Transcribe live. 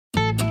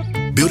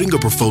Building a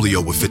portfolio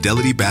with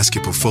Fidelity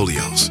Basket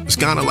Portfolios is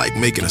kind of like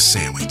making a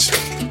sandwich.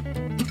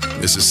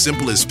 It's as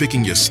simple as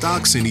picking your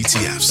stocks and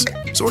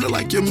ETFs, sort of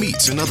like your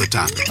meats and other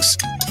toppings,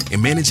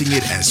 and managing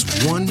it as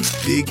one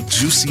big,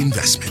 juicy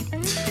investment.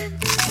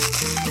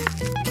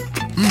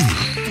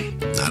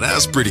 Now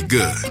that's pretty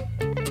good.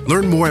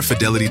 Learn more at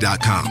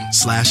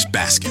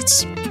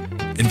fidelity.com/baskets.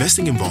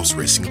 Investing involves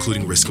risk,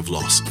 including risk of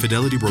loss.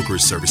 Fidelity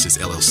Brokerage Services,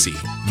 LLC.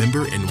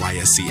 Member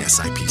NYSE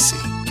SIPC.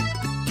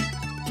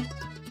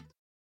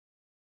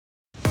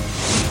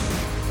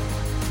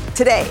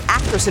 Today,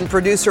 actress and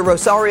producer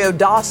Rosario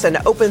Dawson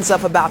opens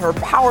up about her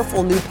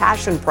powerful new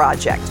passion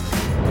project.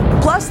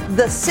 Plus,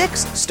 the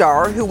Sixth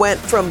star who went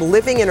from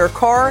living in her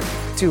car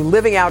to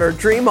living out her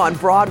dream on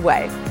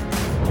Broadway.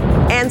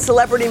 And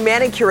celebrity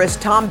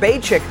manicurist Tom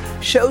Bajik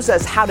shows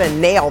us how to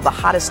nail the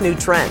hottest new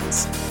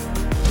trends.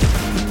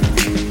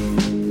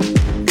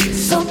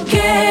 So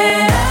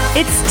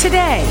it's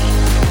Today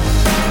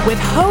with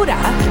Hoda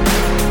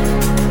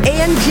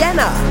and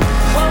Jenna.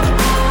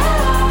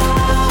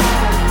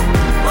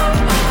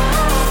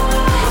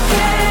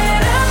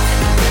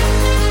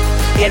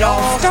 It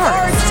all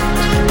starts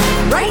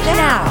right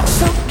now.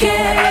 So Hey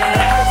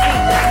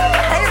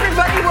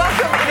everybody,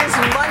 welcome. It is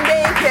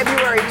Monday,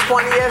 February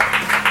 20th.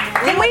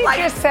 Can we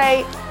just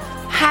say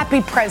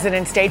Happy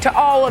President's Day to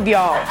all of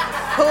y'all?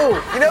 Who?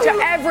 To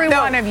every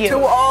one of you. To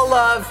all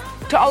of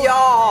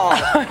y'all.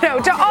 No,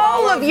 to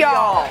all of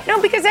y'all.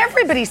 No, because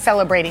everybody's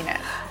celebrating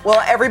it.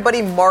 Well,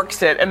 everybody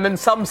marks it, and then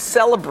some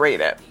celebrate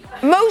it.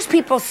 Most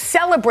people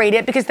celebrate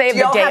it because they have the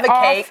day off. Do y'all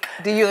have a cake?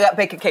 Do you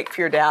bake a cake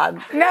for your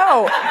dad?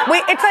 No.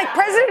 It's like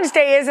President's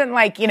Day isn't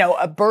like,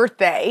 a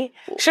birthday.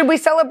 Should we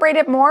celebrate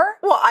it more?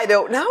 Well, I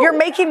don't know. You're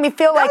making me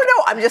feel like...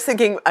 No, I'm just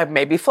thinking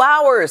maybe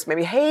flowers.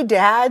 Maybe, hey,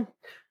 Dad.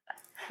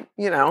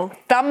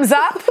 Thumbs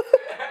up?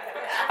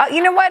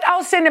 You know what?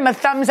 I'll send him a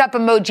thumbs up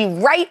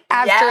emoji right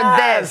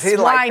after this.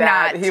 Why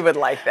not? He would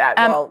like that.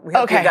 Well, we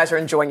hope you guys are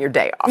enjoying your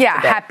day off.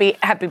 Yeah, today.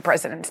 happy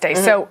President's Day.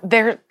 Mm-hmm. So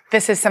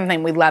this is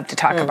something we love to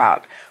talk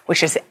about,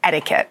 which is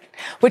etiquette,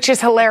 which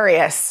is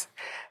hilarious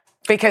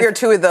because you're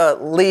two of the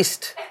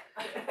least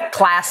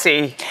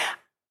classy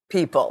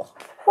people.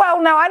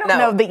 Well, no, I don't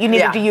know that you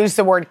needed to use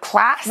the word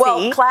classy.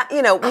 Well,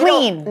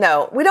 clean.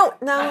 We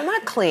don't. No,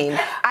 not clean.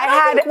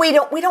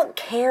 We don't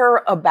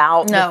care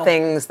about the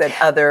things that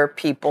other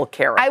people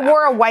care about. I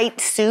wore a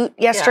white suit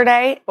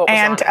yesterday,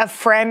 and a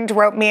friend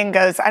wrote me and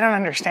goes, "I don't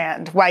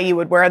understand why you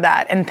would wear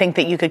that and think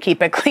that you could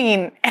keep it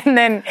clean." And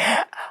then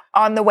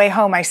on the way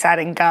home, I sat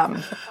in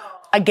gum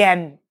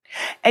again,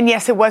 and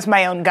yes, it was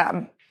my own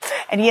gum.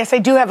 And yes, I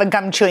do have a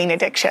gum chewing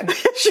addiction.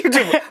 Yes, you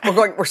do.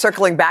 We're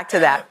circling back to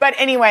that. But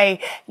anyway,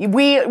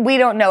 we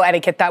don't know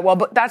etiquette that well,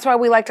 but that's why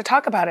we like to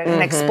talk about it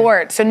and explore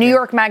it. So New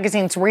York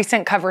Magazine's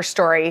recent cover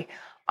story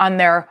on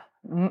their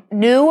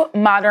new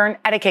modern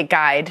etiquette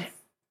guide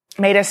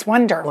made us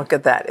wonder. Look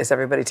at that. Is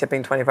everybody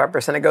tipping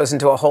 25%? It goes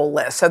into a whole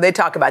list. So they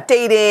talk about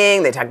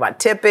dating, they talk about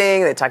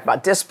tipping, they talk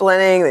about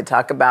disciplining, they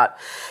talk about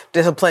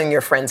disciplining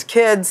your friends'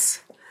 kids.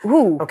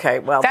 Ooh. Okay,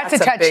 well, that's a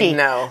touchy. Big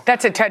no.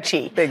 That's a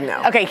touchy. Big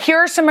no. Okay, here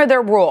are some of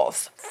their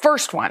rules.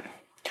 First one.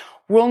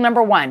 Rule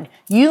number 1.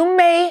 You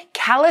may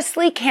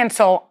callously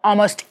cancel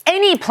almost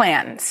any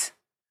plans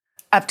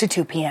up to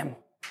 2 p.m.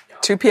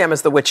 2 p.m.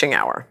 is the witching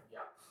hour.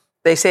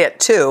 They say at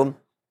 2,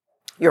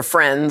 your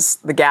friends,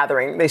 the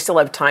gathering, they still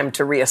have time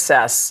to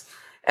reassess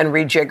and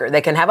rejigger.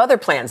 They can have other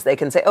plans. They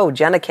can say, oh,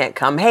 Jenna can't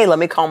come. Hey, let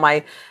me call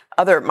my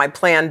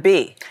plan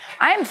B.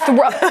 I'm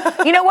thrilled.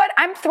 You know what?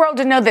 I'm thrilled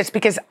to know this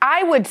because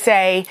I would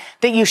say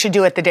that you should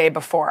do it the day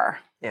before.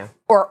 Yeah.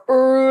 Or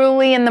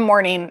early in the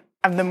morning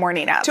of the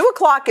morning of. 2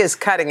 o'clock is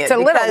cutting it. It's a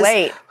little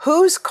late.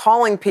 Who's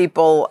calling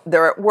people?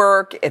 They're at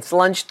work. It's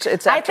lunch.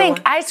 It's after lunch.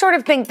 I sort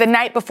of think the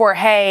night before,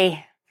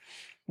 hey,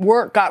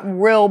 work got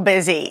real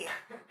busy.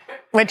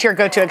 What's your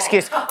go-to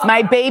excuse?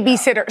 My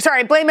babysitter.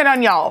 Sorry, blame it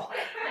on y'all.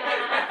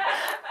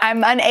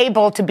 I'm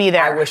unable to be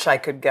there. I wish I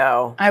could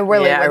go. I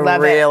really would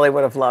love it. I really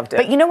would have loved it.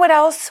 But you know what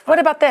else? What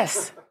about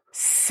this?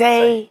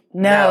 Say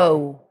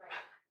no.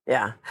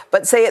 Yeah,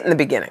 but say it in the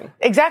beginning.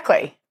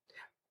 Exactly.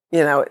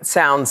 It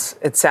sounds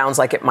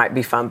like it might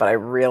be fun, but I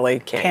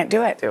really can't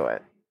do it.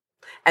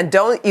 And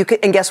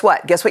and guess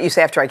what? Guess what you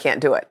say after I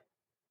can't do it?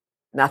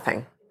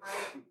 Nothing.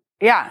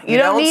 Yeah, you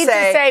don't need to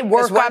say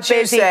work got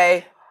busy. You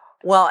say,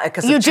 well,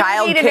 because of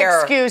childcare. You do need an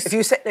excuse. If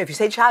you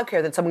say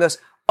childcare, then someone goes,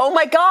 oh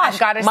my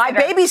gosh, my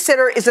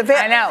babysitter is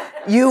available. I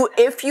know.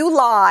 If you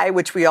lie,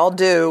 which we all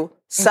do,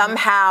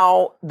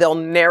 somehow they'll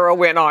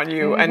narrow in on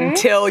you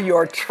until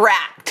you're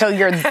trapped. Till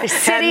you're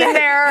sitting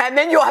there. And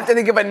then you'll have to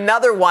think of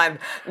another one.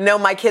 No,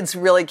 my kids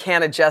really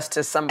can't adjust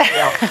to somebody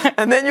else.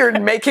 And then you're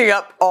making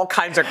up all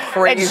kinds of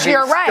crazy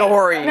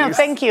stories. No,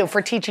 thank you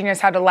for teaching us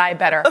how to lie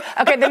better.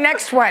 Okay, the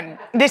next one.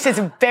 This is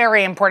a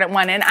very important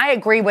one, and I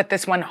agree with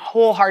this one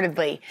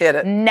wholeheartedly. Hit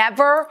it.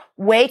 Never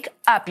wake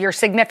up your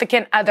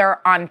significant other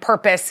on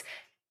purpose,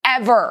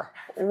 ever.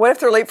 What if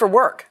they're late for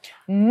work?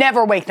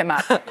 Never wake them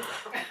up.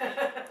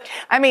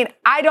 I mean,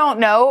 I don't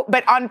know,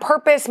 but on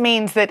purpose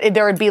means that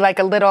there would be like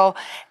a little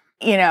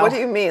What do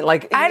you mean?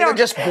 Like, they're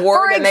just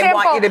bored for and example,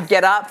 they want you to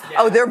get up?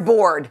 Oh, they're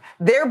bored.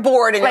 They're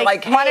bored and you're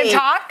like, hey. Want to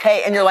talk?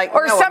 Hey, and you're like,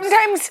 or no,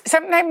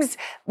 sometimes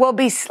we'll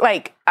be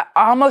like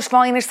almost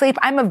falling asleep.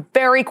 I'm a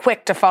very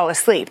quick to fall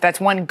asleep. That's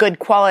one good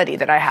quality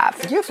that I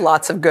have. You have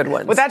lots of good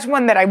ones. Well, that's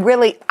one that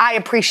I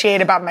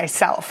appreciate about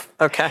myself.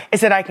 Okay.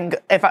 Is that I can,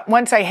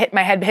 once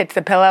my head hits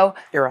the pillow,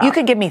 you're out. You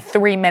could give me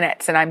 3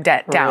 minutes and I'm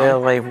down.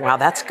 Really? Wow,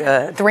 that's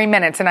good. 3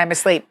 minutes and I'm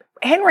asleep.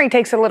 Henry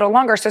takes a little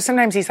longer, so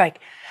sometimes he's like,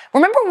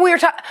 remember when we were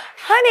talking,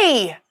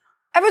 honey,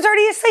 I was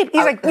already asleep.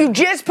 He's like, you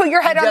just put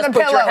your head on the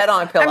pillow. Put your head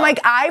on a pillow. I'm like,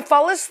 I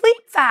fall asleep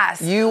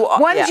fast.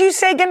 Once you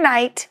say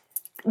goodnight,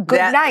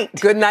 good night.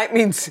 Good night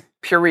means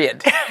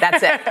period.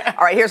 That's it.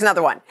 All right, here's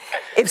another one.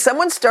 If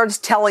someone starts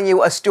telling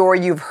you a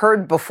story you've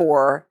heard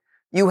before,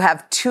 you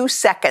have 2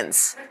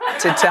 seconds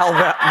to tell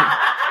them.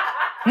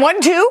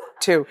 1, 2?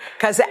 2.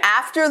 Because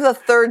after the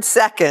 3rd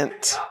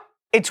second,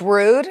 it's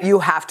rude. You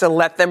have to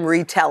let them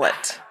retell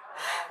it.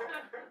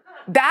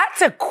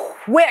 That's a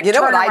quick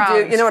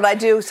turnaround. You know what I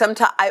do?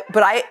 Sometimes, let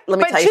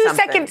me tell you something. But 2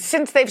 seconds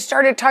since they've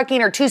started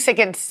talking, or 2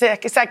 seconds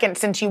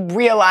since you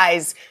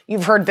realize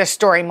you've heard this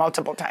story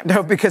multiple times.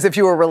 No, because if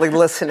you were really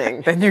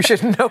listening, then you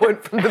should know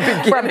it from the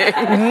beginning.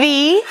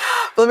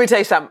 But let me tell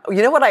you something.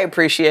 You know what I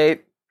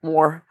appreciate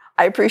more?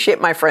 I appreciate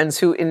my friends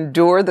who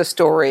endure the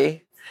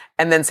story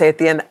and then say at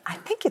the end, I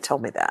think you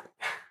told me that.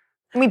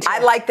 Me too. I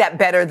like that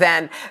better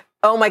than,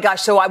 oh my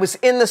gosh, so I was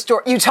in the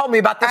store. You told me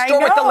about the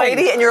store with the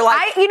lady, and you're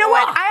like, you know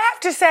what? I have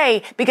to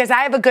say, because I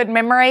have a good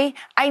memory,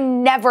 I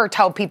never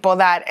tell people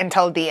that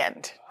until the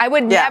end. I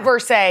would never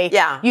say,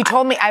 you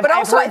told me, I've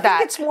heard that. I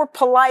think it's more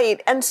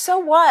polite, and so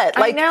what?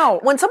 I know.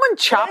 When someone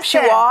chops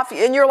you off,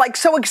 and you're like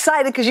so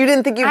excited because you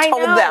didn't think you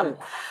told them.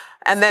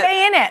 And then,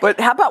 stay in it. But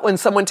how about when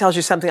someone tells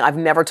you something, I've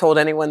never told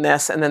anyone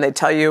this, and then they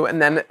tell you,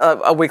 and then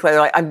a week later,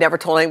 like, I've never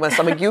told anyone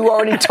something. You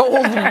already told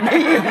me.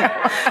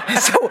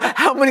 So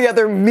how many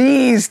other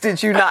me's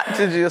did you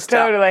just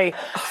tell? Totally.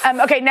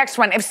 Okay, next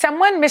one. If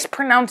someone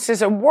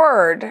mispronounces a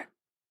word,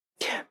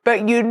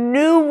 but you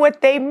knew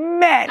what they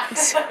meant,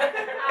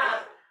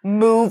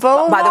 move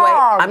along. By the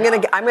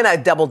way, I'm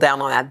gonna double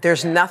down on that.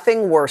 There's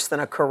nothing worse than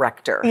a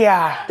corrector.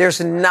 Yeah.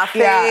 There's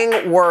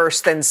nothing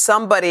worse than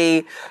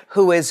somebody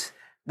who is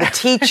the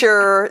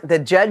teacher, the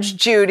Judge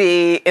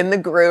Judy in the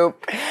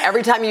group.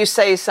 Every time you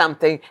say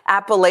something,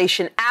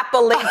 Appalachian,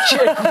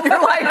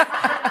 you're like,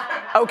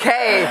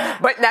 okay,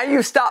 but now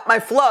you stopped my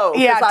flow.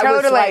 Yeah, totally.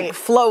 I was like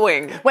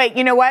flowing. Wait,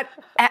 you know what?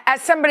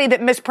 As somebody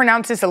that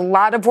mispronounces a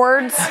lot of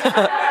words,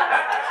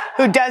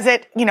 who does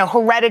it,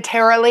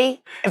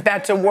 hereditarily, if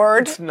that's a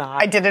word. It's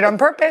not. I did it on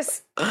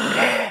purpose.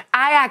 I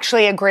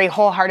actually agree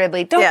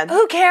wholeheartedly.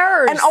 Who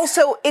cares? And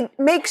also, it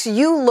makes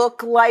you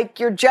look like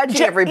you're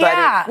judging everybody.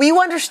 Yeah. Well, you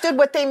understood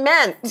what they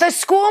meant. The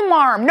school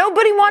marm.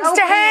 Nobody wants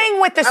to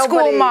hang with the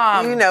school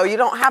mom. You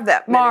don't have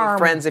that many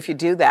friends if you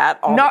do that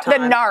all the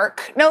time. The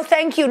narc. No,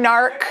 thank you,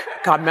 narc.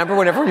 God, remember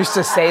whenever we used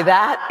to say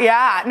that?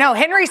 Yeah. No,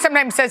 Henry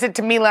sometimes says it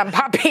to me, I'm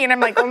Poppy, and I'm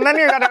like, well, then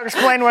you're going to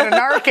explain what a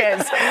narc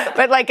is.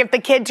 But like, if the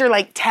kids are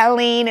like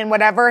telling and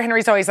whatever,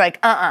 Henry's always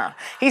like,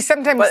 He's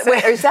sometimes...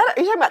 Wait, are you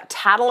talking about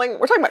tattling?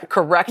 We're talking about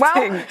correcting.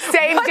 Well,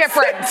 same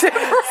difference.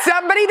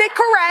 Somebody that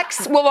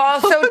corrects will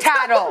also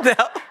tattle. No.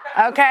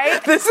 Okay?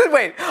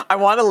 I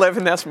want to live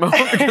in this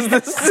moment because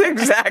this is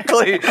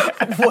exactly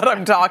what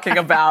I'm talking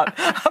about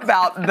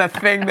the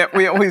thing that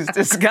we always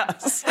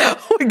discuss.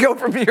 We go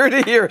from here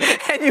to here,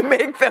 and you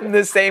make them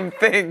the same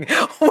thing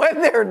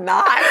when they're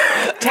not.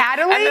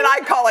 Tattling? And then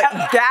I call it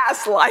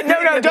gaslighting.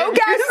 No, don't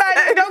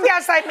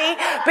gaslight me,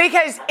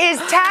 because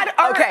is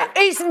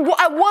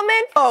a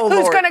woman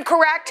who's going to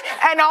correct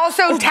and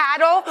also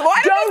tattle,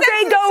 don't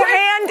they go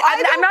hand?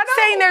 I'm not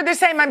saying they're the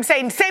same. I'm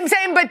saying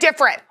same, but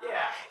different.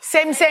 Yeah.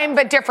 Same,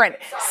 but different.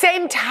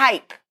 Same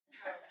type.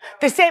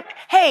 The same.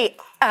 Hey,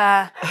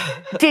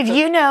 did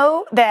you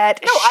know that?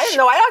 No,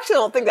 I actually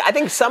don't think that. I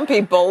think some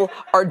people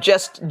are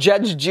just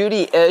Judge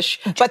Judy-ish,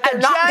 but they're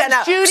not going to.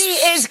 Judge Judy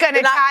is going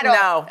to tattle.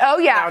 No. Oh,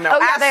 yeah. No. Oh,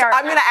 yeah, they are.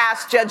 I'm going to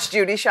ask Judge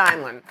Judy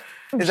Scheinlin.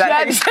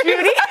 Judge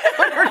Judy?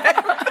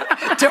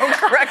 Don't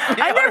correct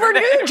me. I never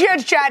knew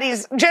Judge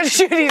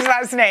Judy's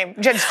last name.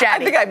 Judge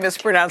Jaddy. I think I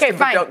mispronounced it,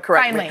 but don't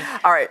correct me.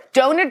 All right.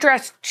 Don't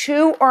address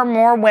 2 or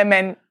more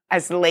women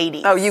as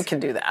ladies. Oh, you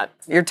can do that.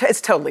 It's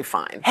totally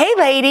fine. Hey,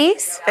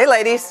 ladies. Hey,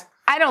 ladies.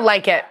 I don't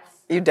like it.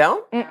 You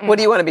don't? Mm-mm. What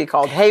do you want to be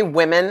called? Hey,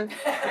 women.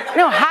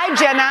 No, hi,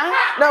 Jenna.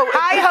 No.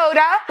 Hi,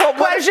 Hoda.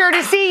 Pleasure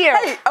to see you.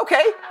 Hey,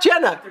 okay,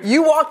 Jenna,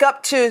 you walk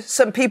up to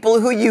some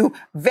people who you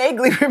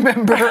vaguely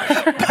remember,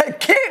 but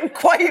can't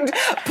quite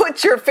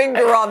put your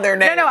finger on their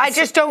name. No,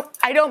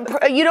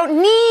 you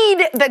don't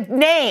need the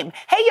name.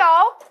 Hey,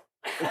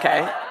 y'all.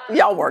 Okay,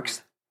 y'all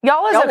works.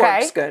 Y'all is okay.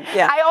 Works good.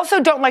 Yeah. I also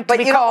don't like to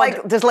be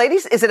called. Does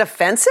ladies? Is it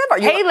offensive?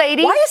 Hey,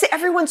 ladies. Why is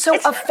everyone so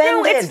offended?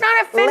 No, it's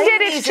not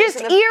offended. It's just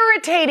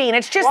irritating.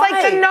 It's just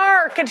like the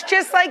narc. It's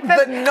just like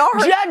the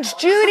narc. Judge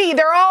Judy.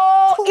 They're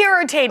all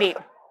irritating.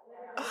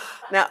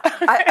 Now,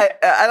 I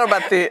don't know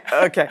about the.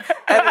 Okay.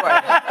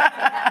 Anyway,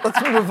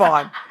 let's move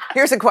on.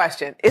 Here's a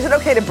question: is it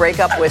okay to break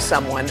up with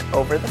someone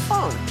over the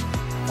phone?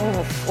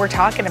 Ooh, we're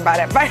talking about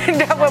it.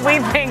 Find out what we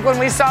think when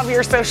we solve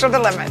your social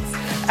dilemmas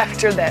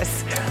after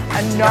this.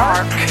 A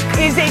narc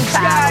is a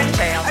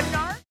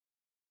judge.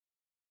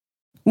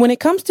 When it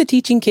comes to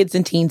teaching kids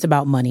and teens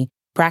about money,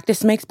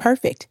 practice makes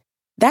perfect.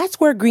 That's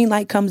where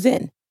Greenlight comes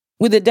in.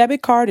 With a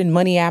debit card and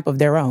money app of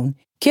their own,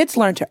 kids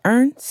learn to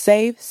earn,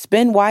 save,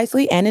 spend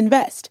wisely, and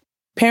invest.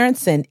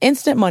 Parents send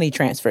instant money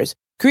transfers,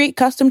 create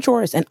custom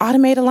chores, and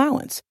automate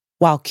allowance,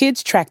 while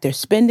kids track their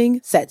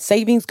spending, set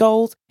savings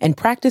goals, and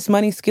practice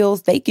money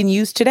skills they can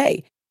use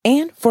today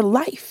and for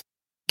life.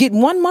 Get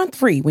 1 month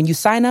free when you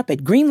sign up at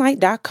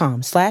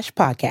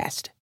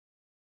greenlight.com/podcast.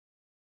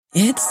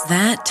 It's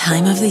that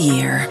time of the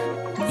year.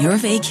 Your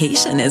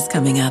vacation is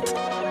coming up.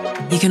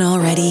 You can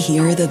already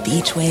hear the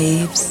beach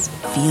waves,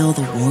 feel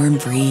the warm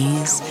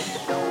breeze,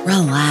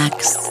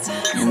 relax,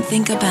 and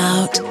think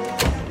about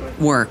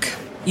work.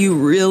 You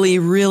really,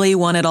 really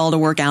want it all to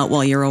work out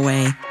while you're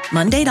away.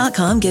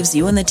 Monday.com gives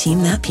you and the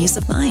team that peace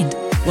of mind.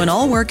 When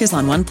all work is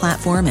on one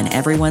platform and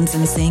everyone's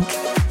in sync,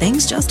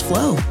 things just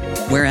flow.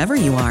 Wherever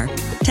you are,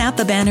 tap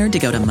the banner to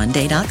go to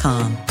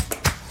Monday.com.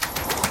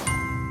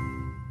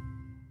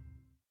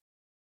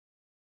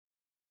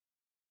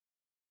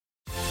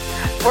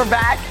 We're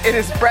back. It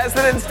is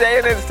President's Day,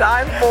 and it's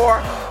time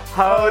for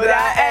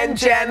Hoda and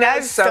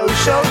Jenna's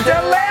Social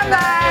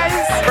Dilemmas.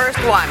 First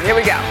one. Here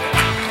we go.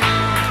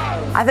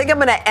 I think I'm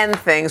going to end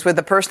things with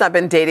the person I've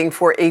been dating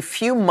for a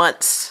few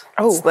months.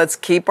 Oh. So let's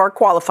keep our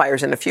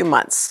qualifiers in a few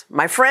months.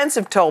 My friends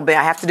have told me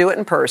I have to do it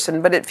in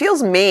person, but it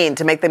feels mean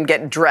to make them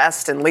get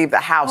dressed and leave the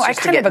house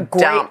just to get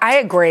dumped. I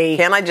agree.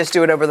 Can't I just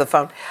do it over the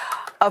phone?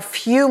 A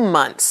few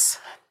months.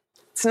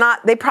 It's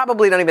not, they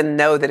probably don't even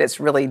know that it's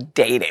really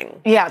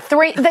dating. Yeah,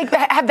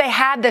 have they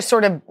had this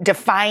sort of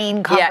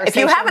defying conversation? Yeah, if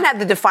you haven't had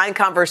the defined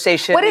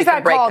conversation. What is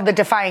that called, the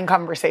defying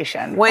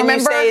conversation? When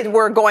you say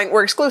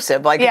we're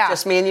exclusive, like it's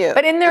just me and you.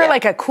 But isn't there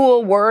like a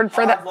cool word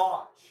for that?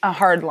 A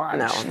hard launch.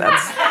 No,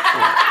 that's...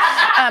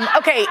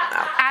 Okay,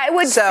 I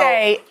would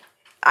say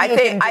I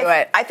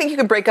think you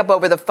can break up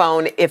over the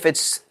phone if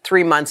it's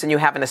 3 months and you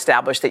haven't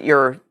established that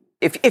you're...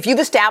 If you've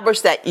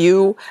established that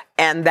you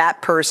and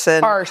that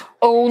person are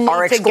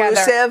exclusive,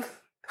 together.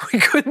 We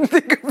couldn't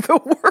think of the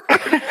word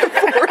for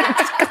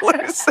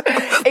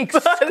exclusive.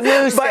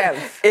 Exclusive. But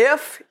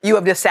if you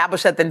have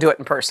established that, then do it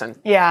in person.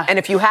 Yeah. And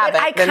if you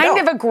haven't, I kind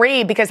of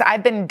agree, because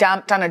I've been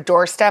dumped on a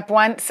doorstep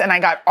once, and I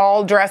got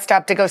all dressed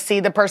up to go see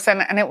the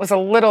person, and it was a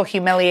little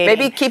humiliating.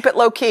 Maybe keep it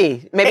low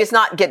key. Maybe it's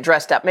not get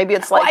dressed up. Maybe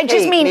it's like, I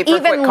just mean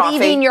even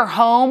leaving your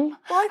home.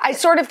 I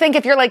sort of think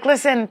if you're like,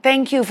 listen,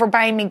 thank you for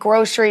buying me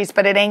groceries,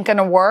 but it ain't going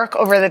to work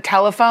over the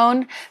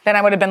telephone, then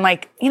I would have been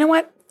like, you know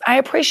what? I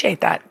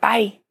appreciate that.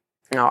 Bye.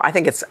 No, I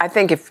think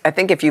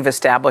if you've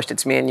established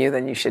it's me and you,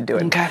 then you should do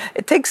it. Okay.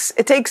 It takes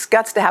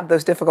guts to have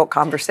those difficult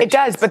conversations. It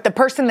does, but the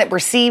person that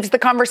receives the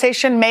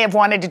conversation may have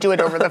wanted to do it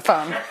over the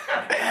phone.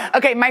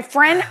 Okay, my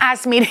friend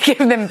asked me to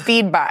give them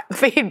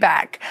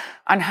feedback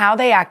on how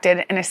they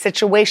acted in a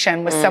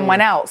situation with someone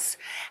else.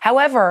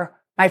 However,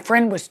 my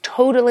friend was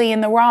totally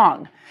in the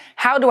wrong.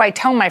 How do I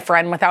tell my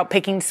friend without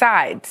picking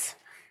sides?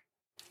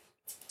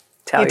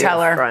 You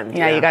tell her. Friend,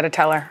 yeah, you got to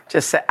tell her.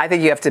 Just say, I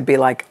think you have to be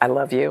like, I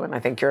love you, and I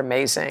think you're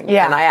amazing.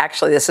 Yeah. And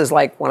this is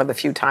like one of the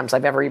few times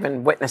I've ever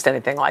even witnessed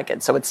anything like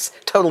it. So it's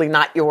totally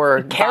not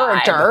your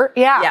character. Vibe.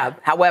 Yeah. Yeah.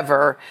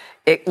 However,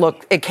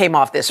 it came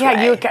off this way.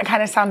 Yeah, you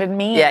kind of sounded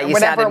mean. Yeah, you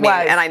whatever sounded mean.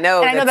 it was. And I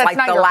know that's like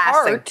not the your last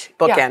heart.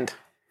 bookend. Yeah.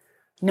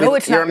 No,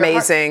 it's not. You're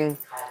amazing.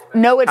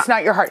 No, it's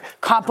not your heart.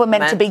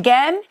 Compliment to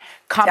begin,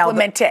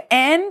 compliment to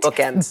end,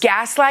 bookends.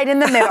 Gaslight in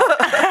the middle.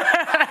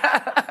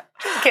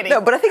 Just kidding. No,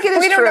 but I think it is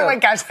true. We don't know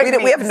what gaslight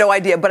means. We have no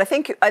idea, but I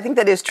think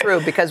that is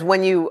true, because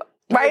when you...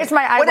 Why is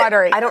my eye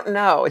watery? I don't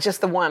know. It's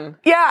just the one.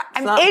 Yeah,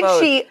 I'm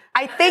itchy. Both.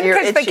 I think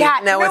it's the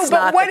cat. No, it's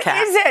not but the cat.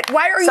 what is it?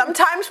 Why are you...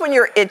 Sometimes when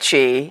you're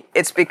itchy,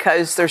 it's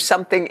because there's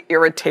something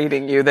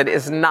irritating you that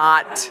is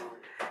not...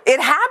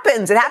 It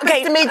happens. It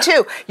happens to me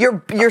too.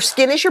 Your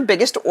skin is your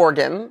biggest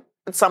organ.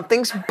 It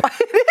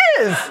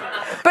is.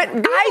 But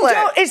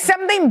is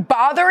something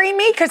bothering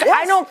me? Because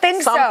I don't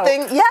think so.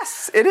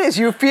 Yes, it is.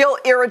 You feel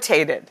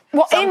irritated.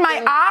 Well, in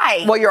my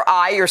eye. Well, your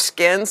eye, your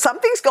skin,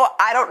 something's going,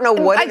 I don't know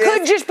what it is. I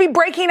could just be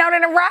breaking out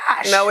in a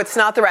rash. No, it's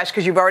not the rash,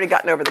 because you've already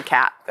gotten over the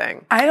cat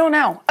thing. I don't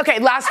know. Okay,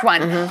 last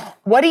one. Mm-hmm.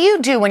 What do you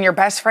do when your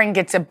best friend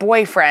gets a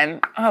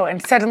boyfriend,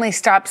 and suddenly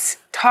stops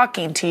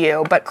talking to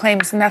you, but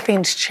claims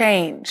nothing's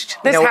changed?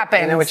 This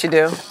happens. You know what you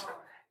do?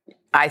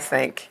 I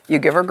think you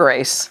give her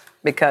grace.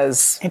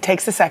 Because it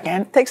takes a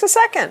second.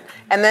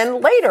 And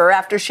then later,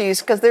 after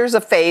because there's a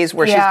phase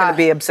where she's going to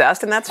be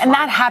obsessed, and that's fine. And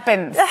that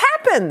happens. It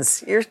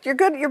happens. You're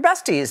good. You're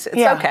besties. It's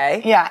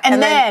okay. Yeah.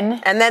 And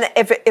then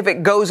if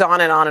it goes on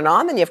and on and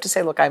on, then you have to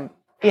say, look, I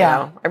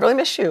really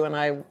miss you, and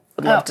I would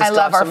love to. I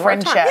love our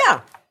friendship.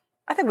 Yeah.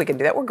 I think we can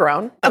do that. We're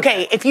grown.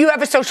 Okay, if you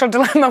have a social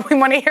dilemma, we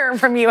want to hear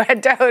from you.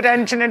 Head to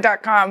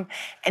hodaandjenna.com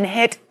and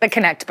hit the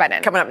connect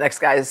button. Coming up next,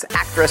 guys,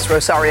 actress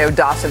Rosario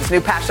Dawson's new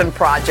passion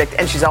project,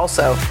 and she's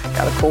also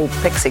got a cool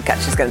pixie cut.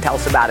 She's going to tell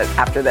us about it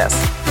after this.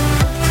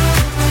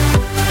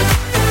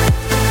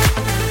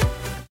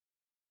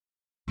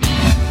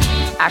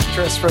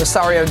 Actress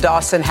Rosario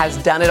Dawson has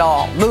done it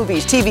all.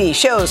 Movies, TV,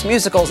 shows,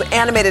 musicals,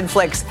 animated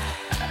flicks.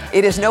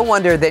 It is no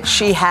wonder that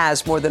she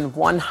has more than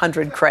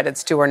 100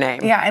 credits to her name.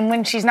 Yeah, and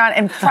when she's not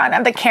in front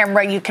of the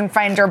camera, you can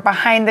find her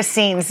behind the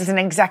scenes as an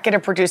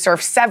executive producer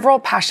of several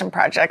passion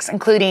projects,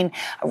 including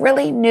a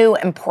really new,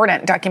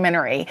 important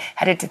documentary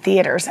headed to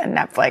theaters and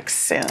Netflix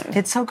soon.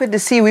 It's so good to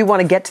see. We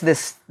want to get to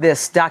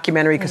this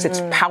documentary because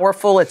it's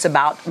powerful. It's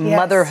about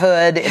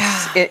motherhood.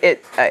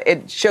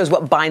 It shows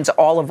what binds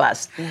all of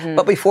us.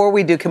 But before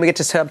we do, can we get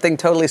to something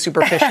totally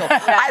superficial?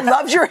 I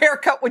loved your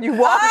haircut when you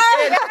walked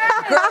in.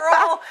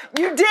 Girl,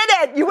 you did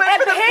it. You went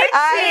for the pixie.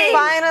 I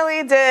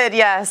finally did.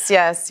 Yes.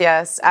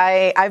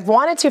 I've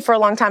wanted to for a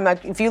long time.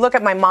 Like, if you look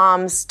at my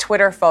mom's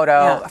Twitter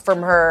photo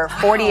from her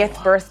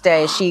 40th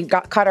birthday, she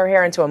cut her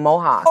hair into a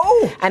mohawk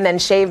and then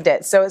shaved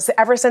it. So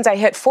ever since I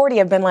hit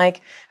 40, I've been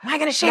like, am I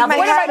going to shave my head?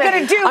 What am I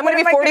going to do? I'm going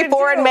to be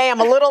 44 in May. I'm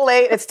a little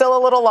late. It's still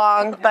a little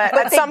long, but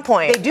at some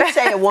point. They do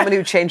say a woman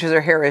who changes her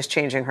hair is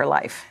changing her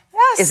life.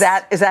 Yes.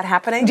 Is that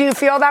happening? Do you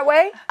feel that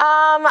way?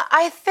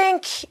 I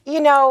think,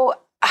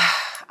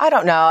 I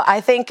don't know.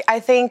 I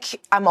think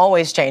I'm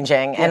always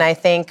changing, and I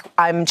think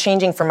I'm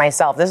changing for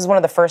myself. This is one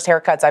of the first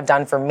haircuts I've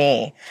done for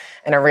me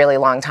in a really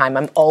long time.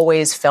 I'm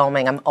always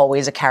filming. I'm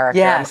always a character.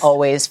 Yes. I'm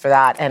always for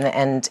that,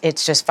 and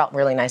it's just felt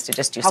really nice to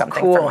just do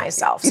something for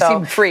myself. You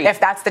seem free. If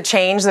that's the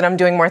change, that I'm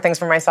doing more things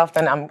for myself,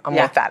 then I'm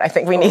with that. I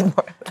think we need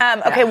more.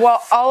 Okay,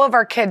 well, all of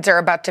our kids are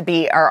about to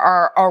be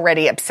are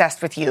already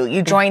obsessed with you.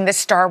 You joined the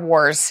Star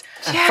Wars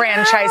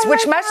franchise,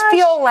 which must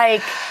feel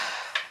like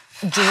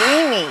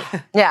dreamy.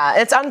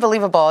 Yeah, it's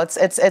unbelievable.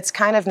 It's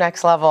kind of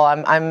next level.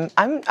 I'm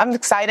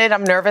excited.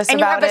 I'm nervous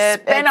about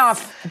it. And you have a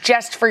spinoff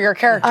just for your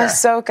character.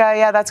 Ahsoka,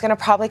 yeah, that's gonna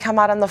probably come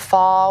out in the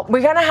fall.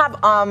 We're gonna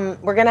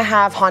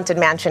have Haunted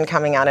Mansion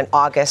coming out in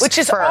August, which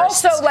is 1st.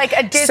 also like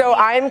a Disney. So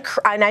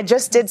I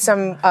just did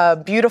some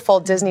beautiful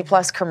Disney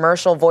Plus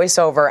commercial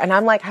voiceover, and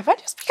I'm like, have I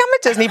just become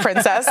a Disney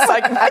princess?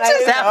 Like, I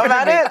just know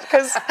about it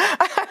because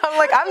I'm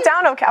like, I'm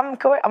down. Okay,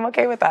 I'm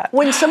okay with that.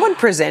 When someone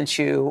presents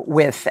you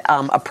with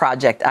a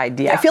project idea,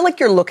 I feel like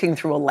you're looking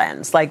through a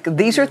lens. Like,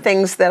 these are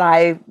things that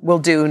I will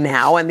do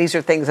now, and these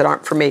are things that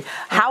aren't for me.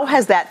 How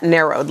has that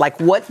narrowed? Like,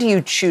 what do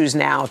you choose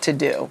now to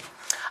do?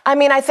 I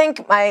mean, I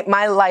think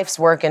my life's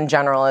work in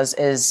general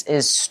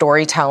is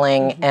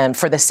storytelling and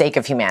for the sake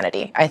of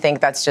humanity. I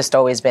think that's just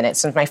always been it.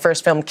 Since my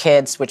first film,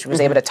 Kids, which was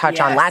able to touch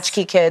on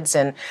latchkey kids,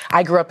 and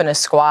I grew up in a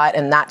squat,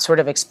 and that sort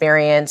of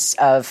experience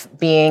of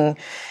being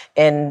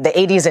in the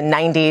 80s and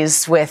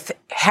 90s with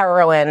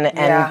heroin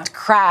and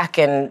crack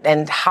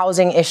and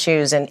housing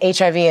issues and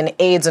HIV and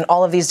AIDS and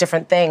all of these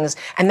different things.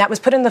 And that was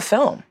put in the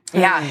film.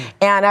 Yeah.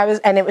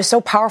 And it was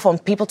so powerful.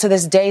 And people to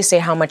this day say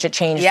how much it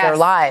changed their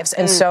lives.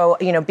 And so,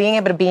 being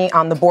able to be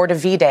on the board of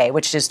V-Day,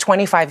 which is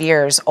 25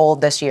 years old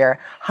this year,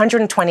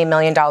 $120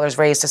 million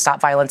raised to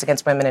stop violence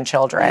against women and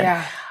children.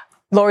 Yeah.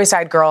 Lower East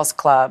Side Girls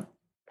Club.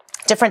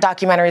 Different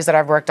documentaries that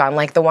I've worked on,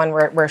 like the one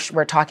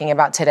we're talking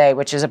about today,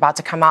 which is about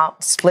to come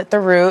out, Split the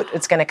Root.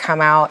 It's going to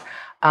come out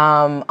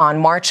on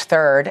March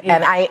 3rd.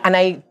 Yeah. And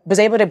I was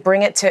able to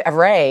bring it to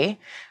Array,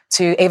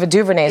 to Ava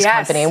DuVernay's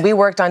company. And we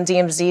worked on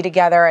DMZ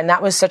together, and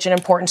that was such an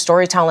important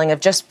storytelling of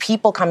just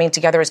people coming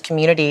together as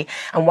community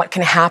and what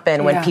can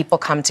happen when people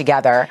come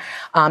together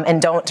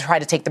and don't try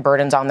to take the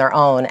burdens on their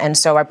own. And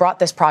so I brought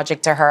this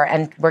project to her,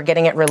 and we're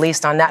getting it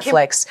released on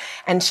Netflix.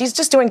 And she's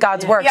just doing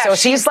God's work. So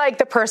she's like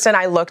the person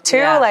I look to.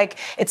 Like,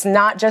 it's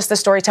not just the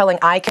storytelling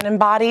I can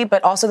embody,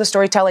 but also the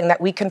storytelling that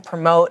we can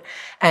promote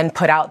and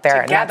put out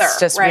there. Together, and that's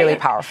just really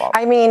powerful.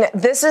 I mean,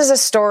 this is a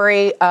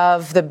story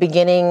of the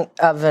beginning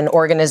of an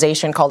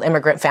organization called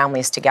Immigrant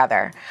Families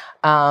Together.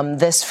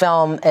 This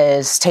film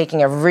is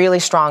taking a really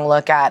strong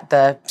look at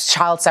the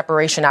child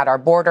separation at our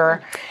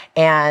border.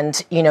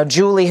 And,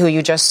 Julie, who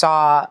you just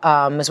saw,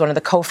 is one of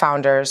the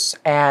co-founders.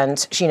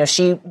 And,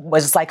 she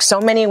was like so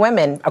many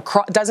women,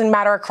 doesn't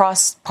matter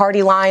across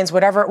party lines,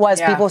 whatever it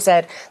was, people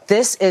said,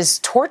 this is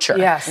torture.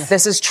 Yes.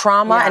 This is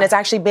trauma. And it's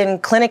actually been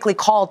clinically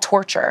called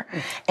torture.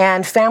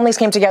 And families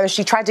came together.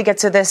 She tried to get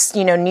to this,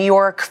 New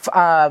York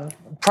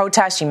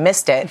protest. She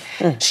missed it.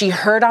 She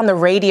heard on the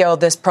radio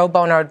this pro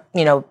bono,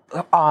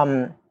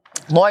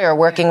 lawyer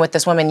working with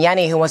this woman,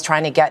 Yenny, who was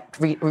trying to get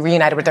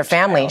reunited with her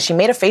family. She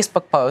made a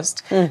Facebook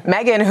post.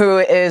 Megan, who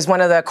is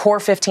one of the core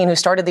 15 who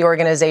started the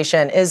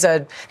organization, is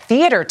a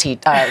theater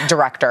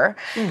director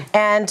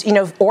and,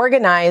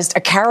 organized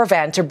a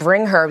caravan to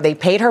bring her. They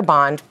paid her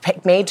bond,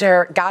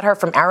 got her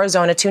from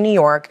Arizona to New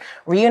York,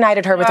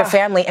 reunited her with her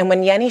family. And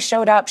when Yenny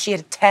showed up, she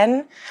had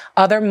 10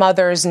 other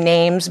mothers'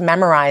 names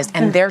memorized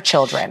and their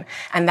children.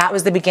 And that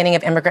was the beginning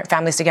of Immigrant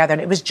Families Together.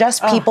 And it was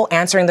just people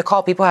answering the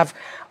call. People have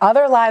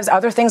other lives,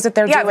 other things that they're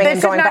they're doing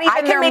and going, but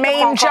I can make a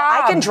phone call.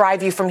 I can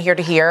drive you from here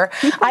to here.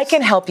 I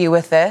can help you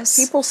with this.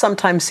 People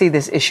sometimes see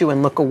this issue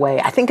and look away.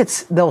 I think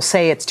they'll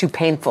say it's too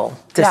painful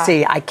to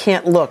see. I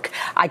can't look.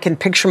 I can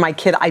picture my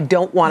kid. I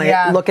don't want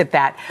to look at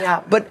that.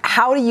 Yeah. But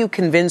how do you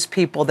convince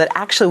people that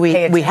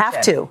actually we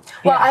have to?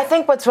 Well, I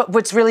think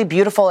what's really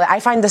beautiful, I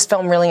find this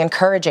film really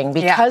encouraging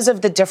because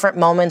of the different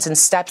moments and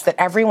steps that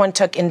everyone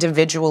took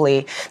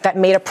individually that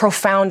made a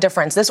profound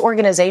difference. This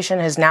organization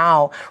has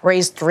now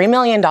raised $3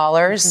 million.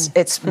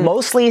 It's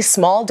mostly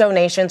small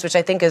donations, which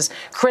I think is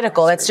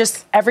critical. It's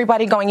just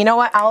everybody going, you know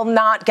what, I'll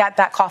not get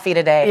that coffee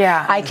today.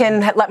 Yeah. I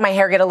can let my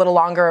hair get a little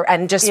longer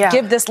and just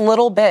give this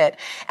little bit.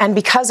 And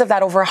because of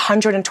that, over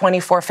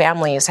 124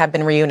 families have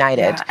been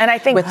reunited and I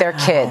think, with their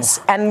kids.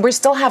 And we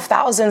still have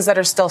thousands that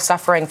are still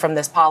suffering from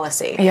this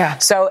policy. Yeah.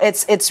 So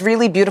it's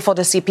really beautiful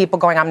to see people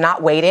going, I'm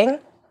not waiting.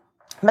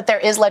 But there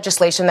is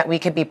legislation that we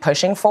could be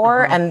pushing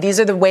for, and these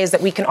are the ways that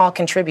we can all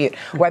contribute,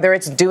 whether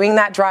it's doing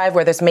that drive,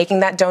 whether it's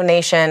making that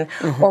donation,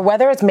 or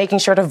whether it's making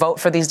sure to vote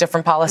for these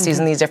different policies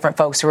and these different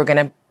folks who are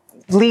going to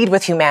lead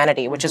with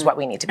humanity, which is what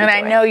we need to be doing.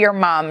 And I know your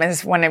mom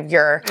is one of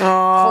your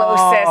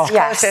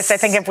closest. I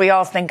think if we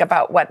all think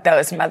about what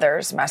those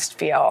mothers must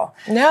feel.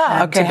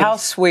 Yeah. Okay, how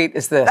sweet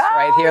is this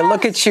right here?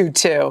 Look at you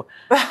two.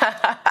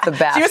 The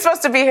best. She was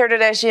supposed to be here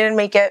today. She didn't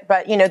make it.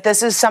 But,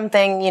 this is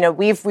something,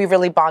 we've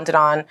really bonded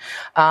on.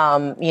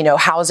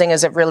 Housing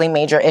is a really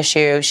major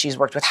issue. She's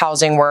worked with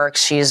Housing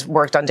Works. She's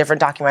worked on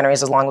different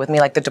documentaries along with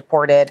me, like The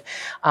Deported.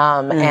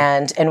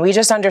 And we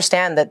just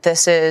understand that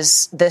this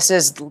is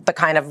the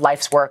kind of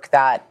life's work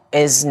that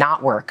is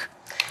not work.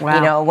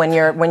 Wow. When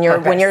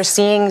you're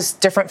seeing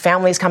different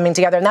families coming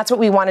together, and that's what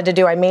we wanted to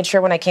do. I made sure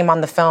when I came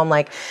on the film,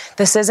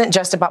 this isn't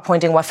just about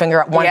pointing one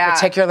finger at one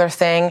particular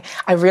thing.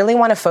 I really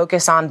want to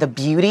focus on the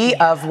beauty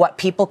of what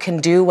people can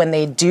do when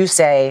they do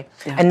say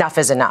enough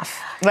is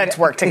enough. Let's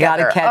work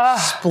together. You got to catch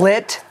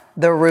Split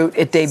the Root.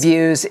 It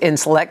debuts in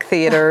select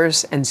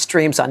theaters and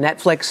streams on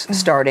Netflix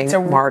starting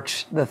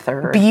March the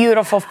 3rd.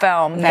 Beautiful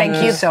film.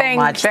 Thank you so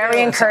much.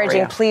 Very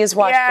encouraging. Please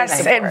watch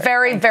this. Yes,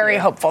 very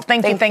hopeful.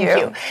 Thank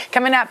you.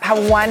 Coming up, how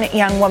one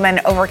young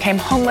woman overcame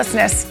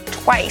homelessness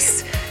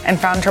twice and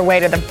found her way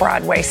to the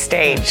Broadway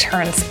stage.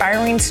 Her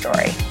inspiring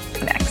story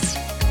next.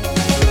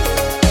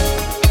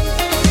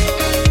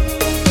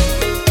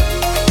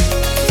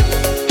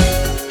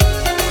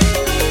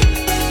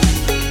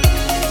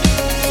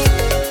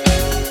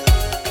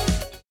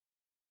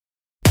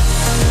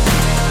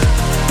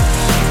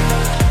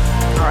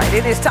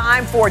 It is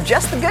time for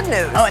Just the Good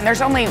News. Oh, and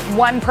there's only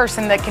one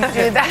person that can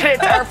do that.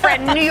 It's our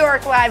friend, New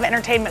York Live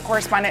entertainment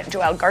correspondent,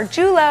 Joelle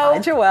Garguilo. Hi,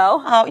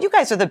 Joelle. Oh, you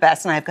guys are the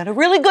best, and I've got a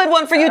really good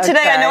one for you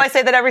today. I know I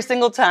say that every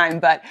single time,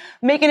 but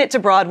making it to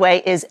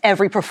Broadway is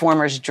every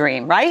performer's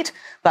dream, right?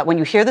 But when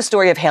you hear the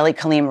story of Hailee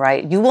Kaleem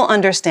Wright, you will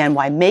understand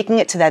why making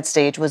it to that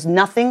stage was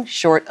nothing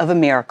short of a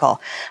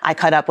miracle. I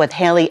caught up with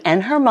Hailee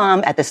and her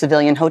mom at the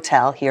Civilian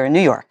Hotel here in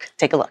New York.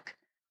 Take a look.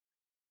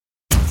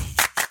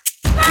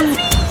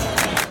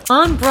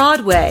 On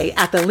Broadway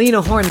at the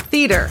Lena Horne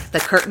Theater, the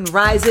curtain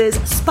rises,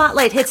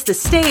 spotlight hits the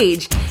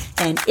stage,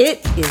 and it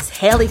is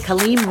Hailee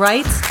Kaleem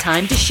Wright's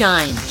time to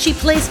shine. She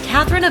plays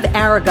Catherine of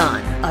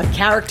Aragon, a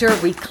character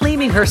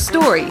reclaiming her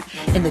story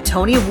in the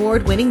Tony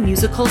Award-winning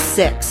musical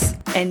Six.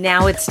 And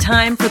now it's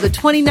time for the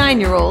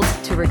 29-year-old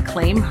to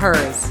reclaim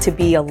hers. To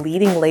be a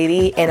leading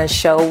lady in a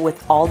show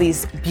with all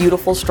these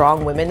beautiful,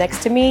 strong women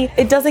next to me,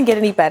 it doesn't get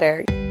any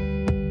better.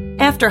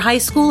 After high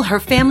school, her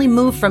family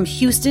moved from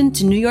Houston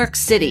to New York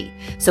City,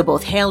 so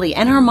both Hailee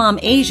and her mom,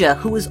 Asia,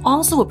 who is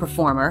also a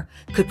performer,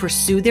 could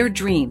pursue their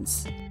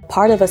dreams.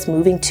 Part of us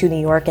moving to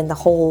New York, and the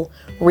whole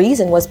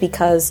reason was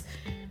because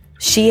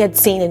she had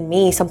seen in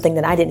me something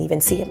that I didn't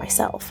even see in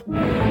myself.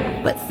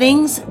 But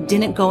things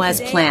didn't go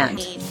as planned.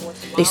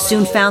 They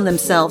soon found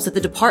themselves at the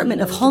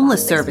Department of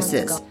Homeless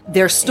Services.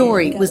 Their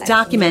story was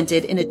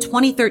documented in a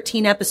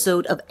 2013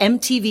 episode of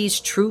MTV's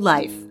True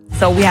Life.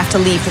 So we have to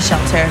leave the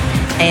shelter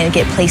and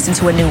get placed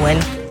into a new one.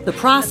 The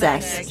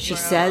process, she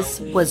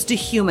says, was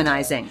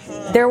dehumanizing.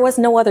 There was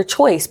no other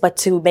choice but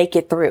to make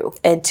it through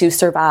and to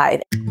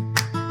survive.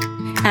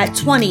 At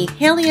 20,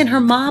 Hailee and her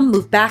mom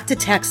moved back to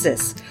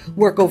Texas.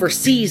 Work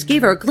overseas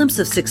gave her a glimpse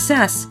of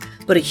success,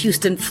 but a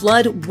Houston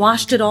flood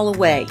washed it all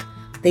away.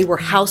 They were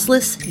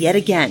houseless yet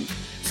again.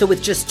 So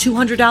with just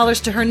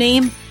 $200 to her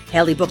name,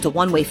 Hailee booked a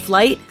one-way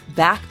flight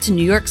back to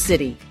New York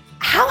City.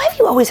 How have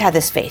you always had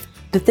this faith?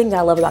 The thing that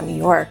I love about New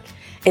York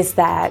is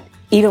that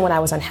even when I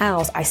was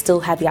unhoused, I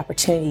still had the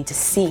opportunity to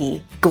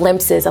see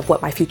glimpses of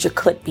what my future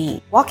could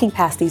be. Walking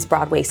past these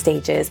Broadway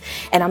stages,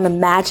 and I'm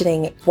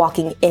imagining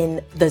walking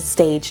in the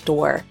stage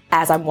door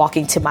as I'm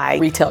walking to my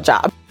retail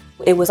job.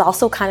 It was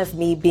also kind of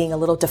me being a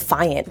little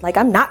defiant. Like,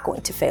 I'm not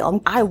going to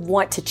fail. I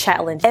want to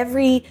challenge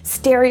every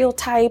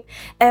stereotype,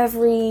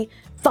 every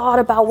thought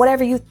about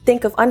whatever you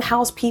think of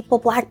unhoused people,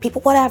 Black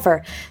people,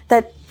 whatever.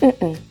 That,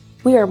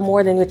 we are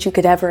more than what you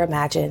could ever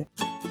imagine.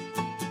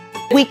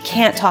 We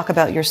can't talk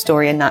about your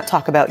story and not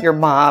talk about your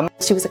mom.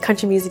 She was a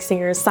country music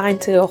singer,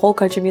 signed to a whole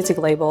country music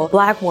label,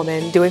 Black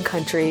woman doing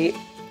country.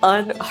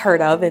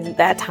 unheard of in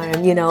that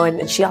time, you know,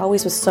 and she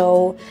always was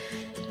so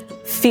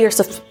fierce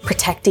of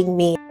protecting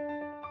me.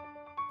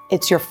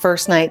 It's your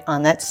first night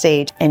on that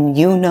stage, and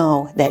you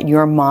know that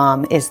your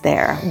mom is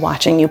there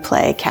watching you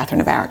play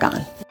Catherine of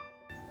Aragon.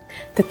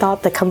 The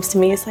thought that comes to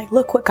me is like,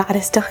 look what God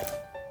has done.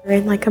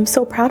 And like, I'm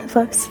so proud of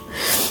us.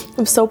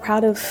 I'm so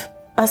proud of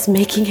us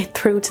making it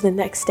through to the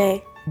next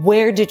day.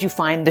 Where did you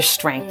find the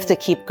strength to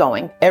keep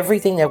going?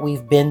 Everything that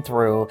we've been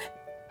through,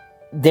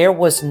 there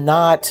was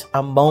not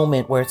a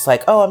moment where it's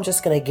like, oh, I'm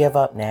just going to give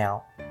up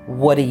now.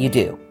 What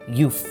do?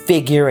 You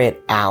figure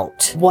it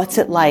out. What's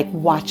it like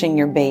watching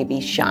your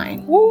baby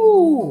shine?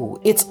 Ooh,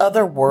 it's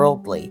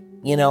otherworldly.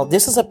 You know,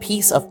 this is a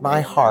piece of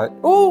my heart.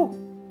 Ooh.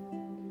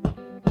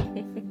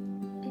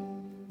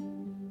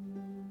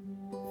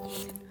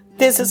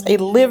 This is a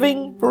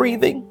living,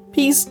 breathing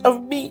piece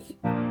of me.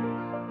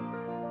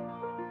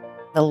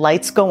 The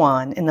lights go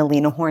on in the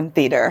Lena Horne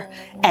Theater,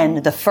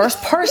 and the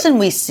first person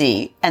we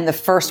see and the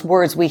first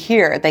words we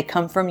hear, they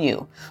come from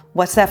you.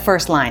 What's that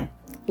first line?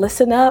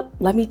 Listen up,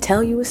 let me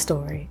tell you a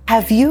story.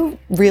 Have you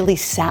really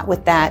sat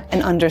with that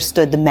and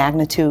understood the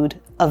magnitude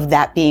of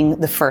that being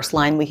the first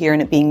line we hear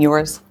and it being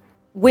yours?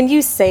 When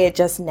you say it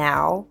just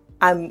now,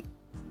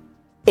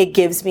 it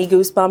gives me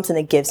goosebumps and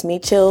it gives me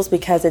chills,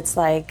 because it's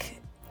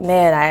like,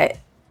 man,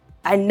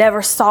 I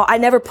never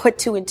put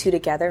two and two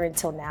together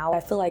until now. I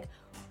feel like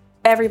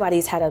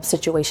everybody's had a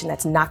situation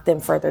that's knocked them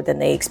further than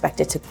they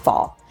expected to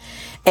fall.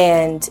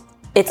 And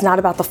it's not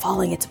about the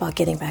falling, it's about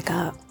getting back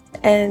up.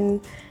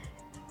 And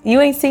you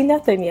ain't seen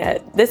nothing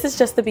yet. This is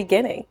just the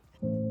beginning.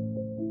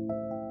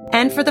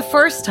 And for the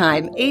first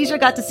time, Asia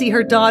got to see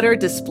her daughter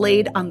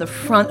displayed on the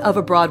front of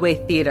a Broadway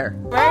theater.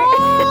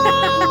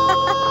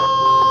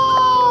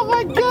 Oh,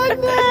 my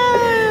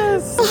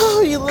goodness.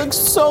 Oh, you look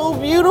so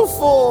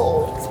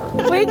beautiful.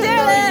 We did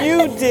it.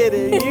 You did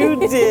it. You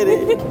did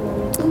it.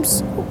 I'm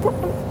so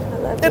proud. I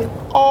love and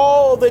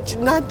all that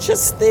you, not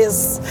just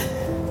this.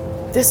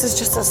 This is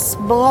just a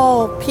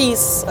small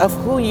piece of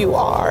who you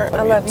are.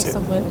 I love you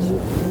so much.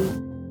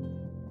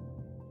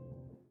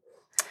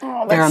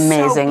 Oh, they're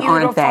amazing, so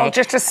aren't they?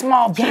 Just a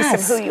small piece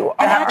of who you are.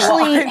 And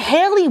actually,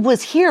 Hailee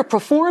was here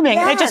performing.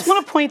 Yes. I just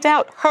want to point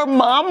out, her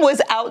mom was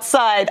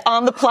outside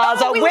on the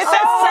plaza with a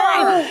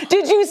sign.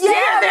 Did you see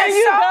it? There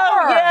you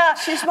go. Yeah.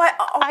 She's my,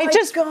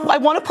 I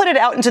want to put it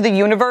out into the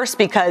universe,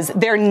 because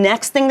their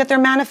next thing that they're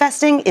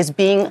manifesting is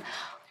being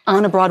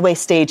on a Broadway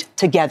stage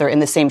together in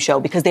the same show,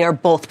 because they are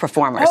both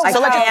performers. So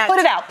let's just put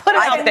it out. Put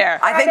it out there.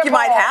 I think you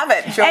might have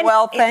it.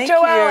 Joelle, thank you.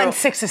 Joelle and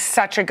 6 is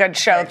such a good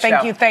show.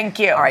 Thank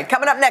you. All right,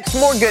 coming up next,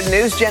 more good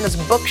news. Jenna's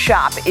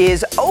Bookshop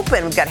is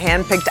open. We've got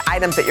hand-picked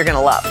items that you're going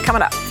to love.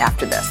 Coming up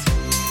after this.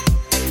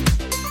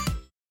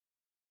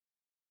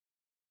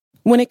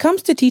 When it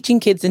comes to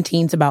teaching kids and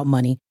teens about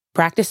money,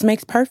 practice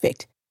makes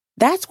perfect.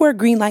 That's where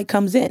Greenlight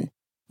comes in.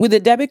 With a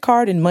debit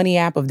card and money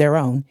app of their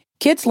own,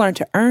 kids learn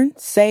to earn,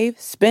 save,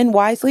 spend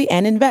wisely,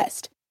 and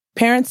invest.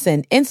 Parents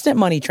send instant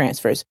money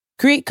transfers,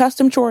 create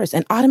custom chores,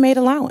 and automate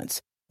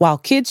allowance, while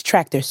kids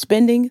track their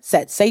spending,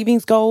 set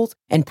savings goals,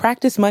 and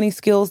practice money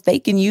skills they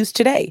can use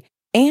today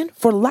and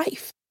for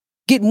life.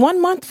 Get 1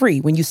 month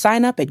free when you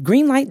sign up at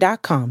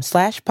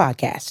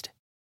greenlight.com/podcast.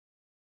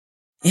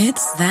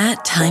 It's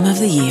that time of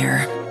the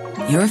year.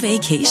 Your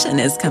vacation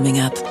is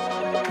coming up.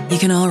 You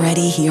can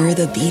already hear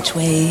the beach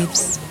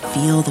waves,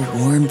 feel the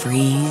warm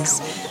breeze,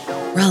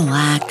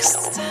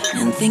 relax,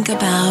 and think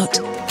about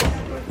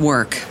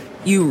work.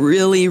 You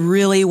really,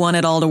 really want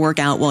it all to work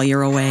out while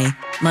you're away.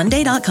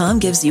 Monday.com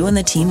gives you and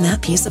the team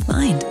that peace of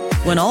mind.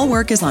 When all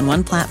work is on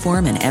one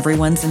platform and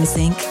everyone's in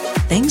sync,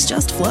 things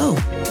just flow.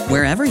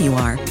 Wherever you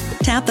are,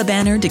 tap the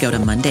banner to go to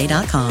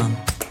Monday.com.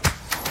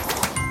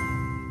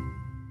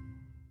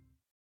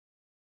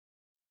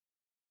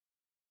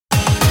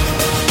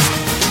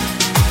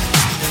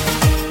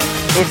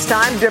 It's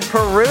time to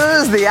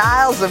peruse the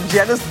aisles of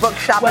Jenna's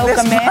Bookshop.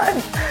 Welcome this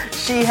month,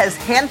 she has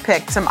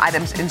handpicked some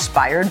items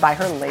inspired by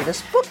her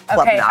latest book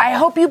club novel. I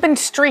hope you've been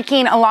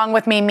streaking along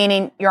with me,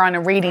 meaning you're on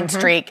a reading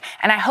streak.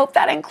 And I hope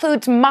that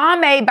includes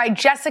MAAME by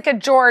Jessica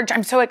George.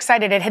 I'm so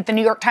excited. It hit the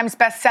New York Times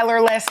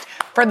bestseller list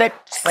for the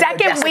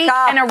second week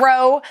in a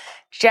row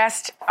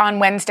just on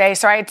Wednesday.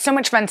 So I had so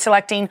much fun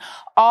selecting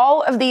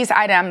all of these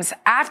items.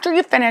 After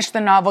you finish the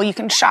novel, you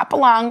can shop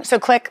along. So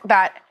click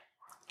that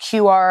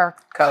QR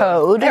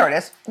code. There it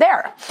is.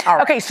 There. All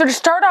right. Okay, so to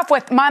start off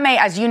with, MAAME,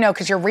 as you know,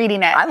 because you're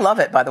reading it. I love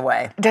it, by the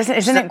way.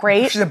 Isn't it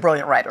great? She's a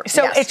brilliant writer.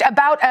 So yes. It's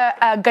about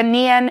a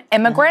Ghanaian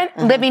immigrant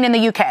living in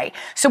the UK.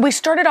 So we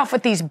started off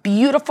with these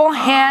beautiful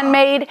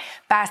handmade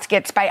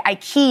baskets by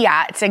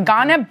IKEA. It's a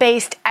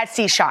Ghana-based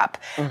Etsy shop.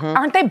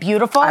 Aren't they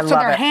beautiful? I love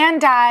they're it.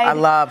 hand-dyed. I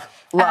love.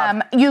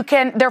 Love.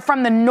 They're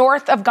from the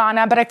north of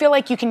Ghana, but I feel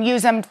like you can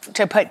use them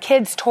to put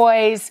kids'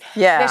 toys.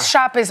 Yeah. This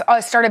shop is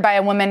started by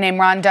a woman named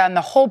Rhonda, and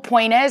the whole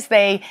point is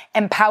they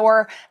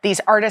empower these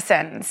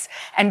artisans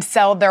and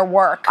sell their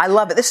work. I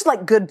love it. This is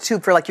like good too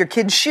for like your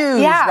kids'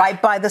 shoes right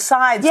by the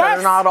sides, so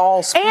they're not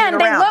all screwed around.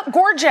 And they look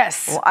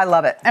gorgeous. Well, I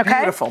love it.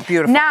 Okay?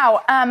 Beautiful.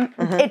 Now,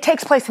 it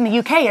takes place in the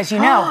UK, as you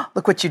know.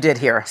 Look what you did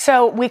here.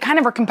 So we kind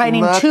of are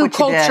combining two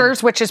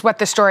cultures, which is what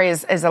the story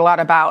is a lot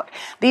about.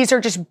 These are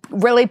just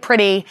really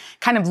pretty,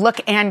 kind of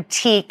look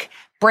antique,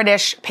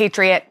 British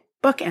patriot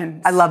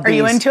bookends. I love these. Are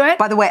you into it?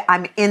 By the way,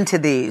 I'm into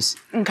these.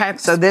 Okay.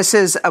 So this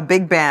is a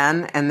Big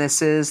Ben, and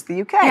this is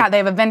the UK. Yeah, they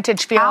have a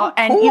vintage feel. How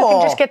and cool. You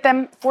can just get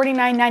them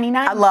 $49.99.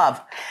 I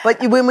love.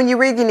 But when you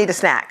read, you need a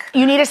snack.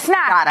 You need a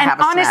snack. Gotta have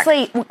a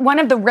honestly, snack. One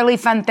of the really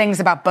fun things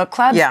about book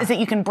clubs is that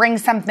you can bring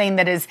something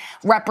that is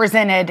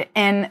represented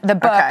in the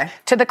book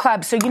to the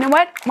club. So you know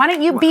what? Why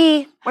don't you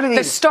be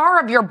the star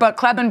of your book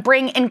club and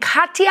bring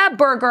Inkatia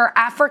Burger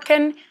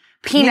African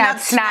peanut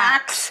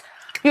snacks.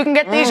 You can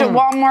get these at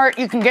Walmart.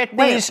 You can get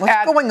these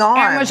at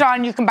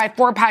Amazon. You can buy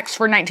 4 packs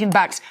for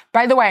 $19.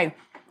 By the way,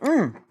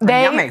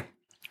 they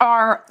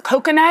are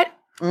coconut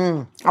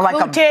I like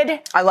coated. them.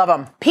 I love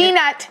them.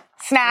 Peanut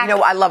snack. You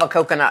know, I love a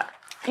coconut.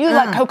 You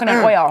like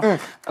coconut oil.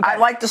 Okay. I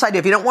like this idea.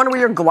 If you don't want to wear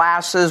your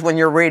glasses when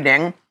you're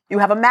reading, you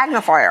have a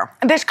magnifier.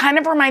 This kind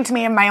of reminds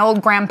me of my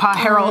old grandpa,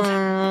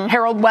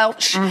 Harold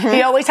Welch.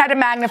 He always had a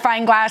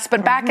magnifying glass,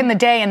 but back in the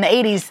day, in the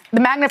 80s, the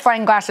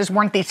magnifying glasses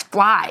weren't these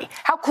fly.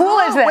 How cool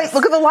is this? Wait,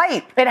 look at the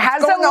light. It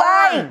has a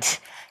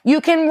light.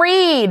 You can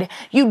read.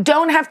 You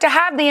don't have to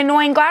have the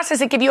annoying glasses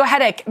that give you a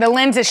headache. The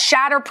lens is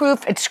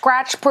shatterproof. It's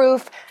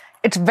scratch-proof.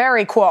 It's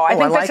very cool. I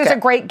think this is a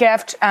great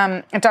gift.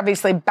 It's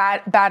obviously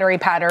battery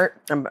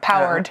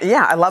powered.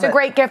 Yeah, I love it. It's a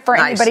great gift for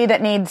anybody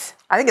that needs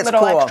little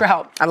cool. Extra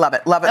help. I love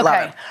it. Love it.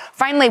 Love it.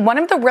 Finally, one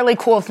of the really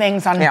cool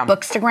things on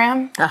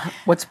Bookstagram.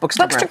 What's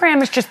Bookstagram?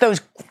 Bookstagram is just those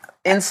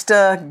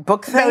Insta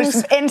book things.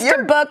 Those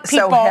Insta book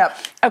people. So hip.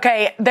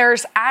 Okay,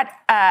 there's at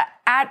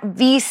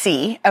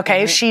VC.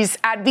 Okay, she's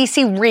at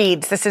VC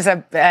Reads. This is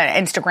a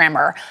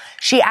Instagrammer.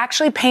 She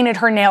actually painted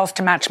her nails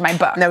to match my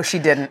book. No, she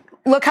didn't.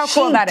 Look how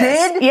cool that is.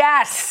 She did?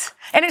 Yes.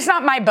 And it's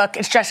not my book.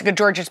 It's Jessica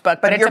George's book,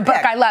 but it's a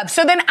book I love.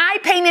 So then I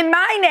painted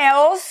my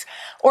nails,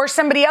 or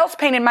somebody else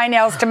painted my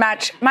nails to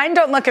match. Mine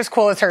don't look as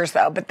cool as hers,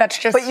 though, but that's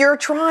just... But you're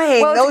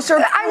trying. Well, those are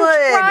good.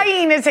 I'm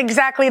trying is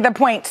exactly the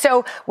point.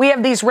 So we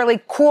have these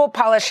really cool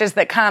polishes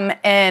that come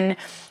in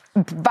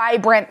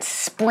vibrant,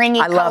 springy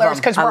colors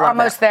because we're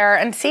almost there.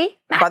 And see?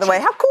 By the way,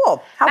 how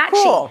cool. How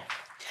cool.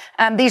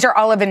 These are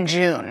olive and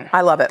June.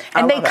 I love it.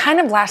 And they kind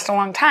of last a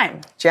long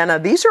time. Jenna,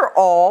 these are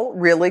all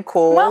really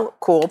cool,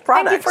 cool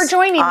products. Thank you for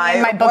joining me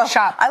in my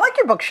bookshop. I like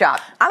your bookshop.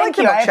 I like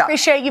your bookshop. I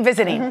appreciate you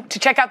visiting. To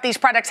check out these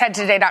products, head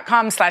to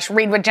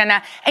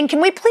today.com/readwithjenna. And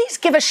can we please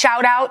give a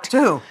shout out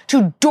to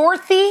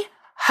Dorothy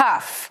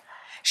Huff?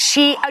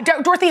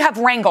 Dorothy Huff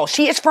Rangel.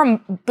 She is from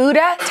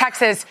Buda,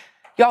 Texas.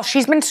 Y'all,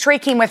 she's been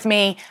streaking with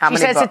me. She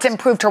says it's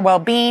improved her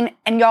well-being.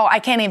 And y'all,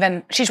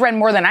 she's read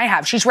more than I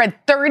have. She's read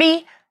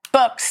 30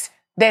 books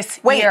this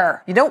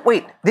year.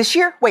 This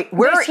year? Wait,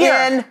 we're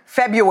in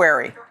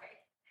February.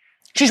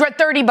 She's read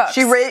 30 books.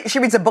 She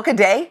reads a book a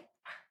day?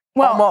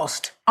 Well,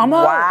 Almost.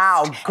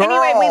 Wow, girl.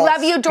 Anyway, we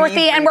love you,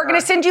 Dorothy, and we're going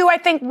to send you, I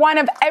think,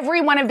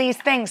 every one of these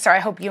things, so I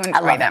hope you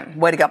enjoy them.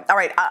 Way to go. All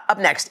right, up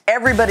next,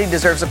 everybody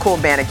deserves a cool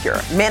manicure.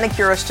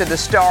 Manicurist to the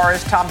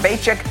stars, Tom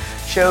Bachik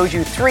shows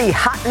you 3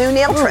 hot new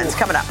nail trends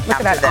coming up.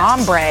 Look at that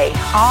ombre.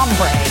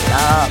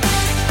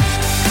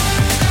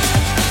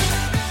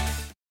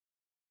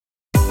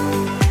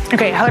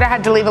 Okay, Hoda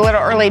had to leave a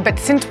little early, but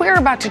since we're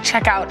about to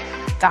check out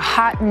the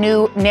hot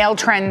new nail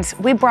trends,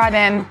 we brought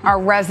in our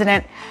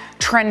resident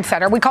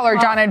trendsetter. We call her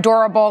Donna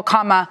Adorable,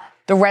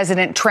 the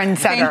resident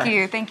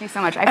trendsetter. Thank you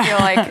so much. I feel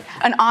like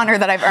an honor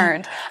that I've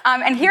earned.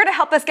 And here to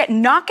help us get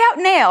knockout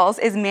nails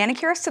is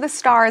manicurist to the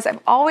stars. I've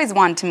always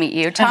wanted to meet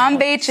you, Tom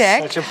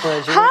Bachik. Such a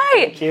pleasure.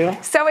 Hi. Thank you.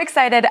 So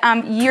excited.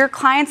 Your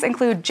clients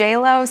include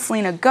J-Lo,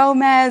 Selena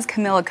Gomez,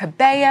 Camila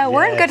Cabello.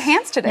 We're in good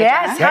hands today.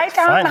 Yes. Jenna. Hi,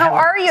 Tom. How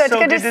are you? It's so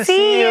good to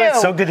see you.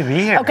 It's so good to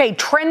be here. Okay,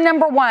 trend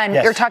number 1.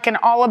 Yes. You're talking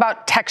all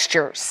about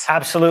textures.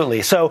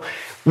 Absolutely. So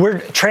we're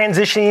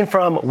transitioning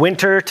from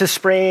winter to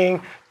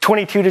spring,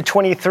 22 to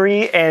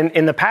 23, and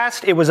in the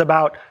past it was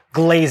about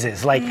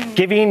glazes, like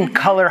giving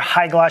color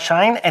high gloss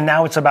shine, and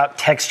now it's about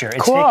texture.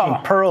 It's taking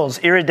pearls,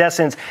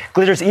 iridescence,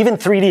 glitters, even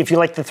 3D. If you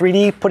like the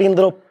 3D, putting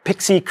little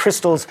pixie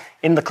crystals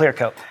in the clear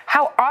coat.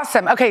 How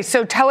awesome. Okay,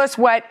 so tell us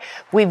what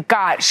we've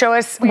got. Show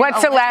us what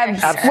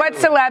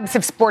celebs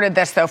have sported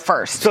this though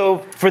first. So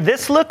for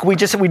this look, we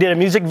did a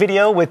music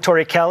video with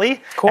Tori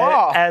Kelly,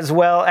 as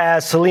well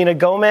as Selena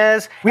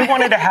Gomez. We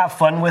wanted to have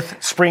fun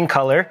with spring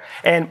color,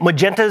 and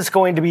magenta is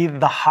going to be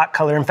the hot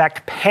color. In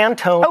fact,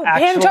 Pantone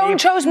Pantone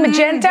chose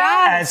magenta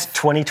as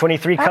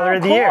 2023 color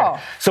of the year.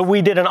 So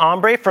we did an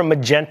ombre from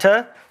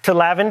magenta to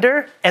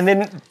lavender, and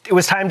then it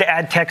was time to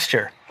add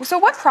texture. So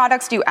what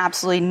products do you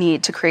absolutely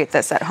need to create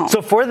this at home?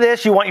 So for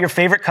this, you want your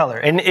favorite color,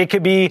 and it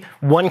could be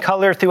one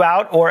color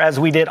throughout, or as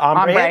we did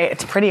ombre.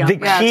 It's pretty ombre.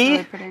 The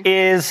key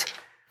is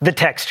the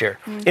texture.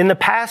 In the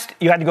past,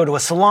 you had to go to a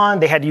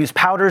salon, they had to use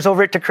powders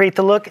over it to create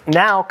the look.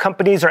 Now,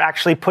 companies are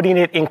actually putting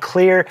it in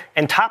clear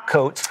and top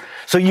coats,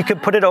 so you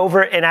could put it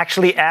over and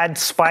actually add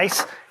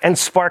spice and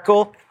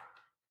sparkle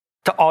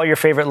to all your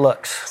favorite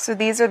looks. So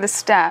these are the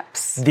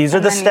steps. These are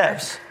the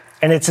steps.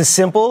 And it's as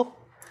simple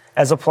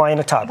as applying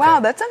a top coat. Wow,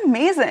 that's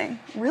amazing.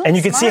 Really And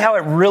you can see how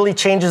it really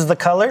changes the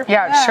color.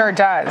 Yeah, it sure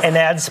does. And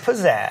adds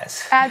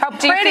pizzazz.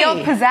 Do you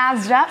feel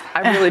pizzazzed up?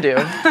 I really do.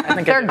 I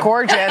think They're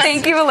gorgeous.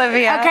 Thank you,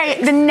 Olivia.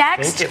 Okay, the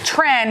next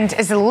trend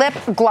is lip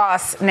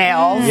gloss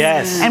nails.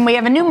 Yes. And we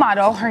have a new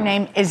model. Her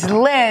name is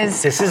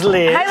Liz. This is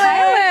Liz.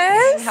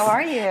 Hi, Liz. How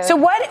are you? So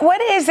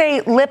what is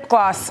a lip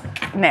gloss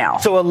nail?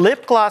 So a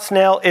lip gloss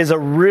nail is a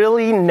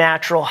really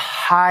natural,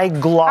 high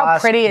gloss, How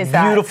pretty is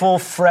that? beautiful,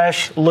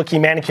 fresh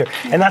looking manicure.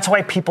 And that's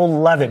why people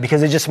love it,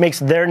 because it just makes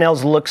their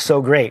nails look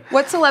so great.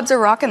 What celebs are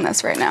rocking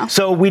this right now?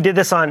 So we did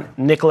this on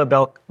Nicola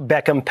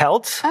Beckham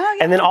Peltz. Oh,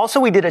 yeah. And then also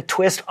we did a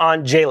twist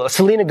on J-Lo.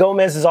 Selena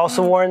Gomez has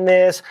also worn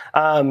this.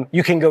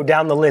 You can go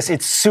down the list.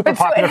 It's super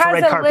popular for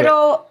red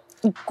carpet.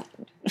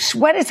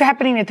 What is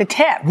happening at the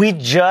tip? We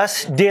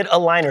just did a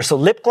liner. So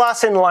lip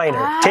gloss and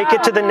liner. Take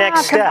it to the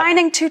next step.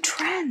 Combining two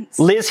trends.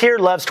 Liz here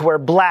loves to wear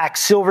black,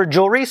 silver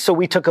jewelry. So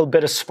we took a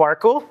bit of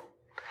sparkle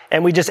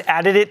and we just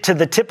added it to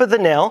the tip of the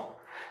nail.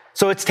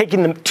 So it's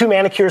taking the two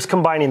manicures,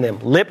 combining them,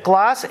 lip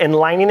gloss and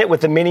lining it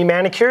with a mini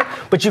manicure.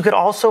 But you could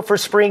also, for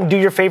spring, do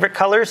your favorite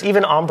colors,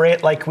 even ombre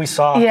it like we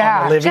saw on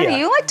Olivia. Jenny,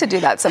 you like to do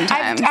that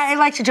sometimes. I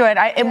like to do it.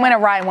 It went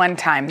awry one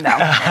time, though.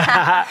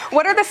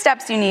 What are the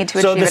steps you need to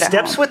achieve it So the at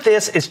steps home? with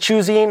this is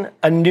choosing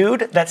a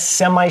nude that's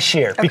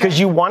semi-sheer, because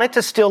you want it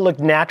to still look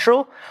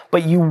natural,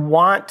 but you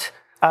want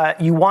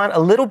a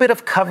little bit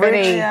of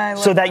coverage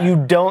so that you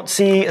don't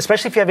see,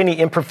 especially if you have any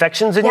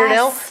imperfections in your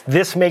nail,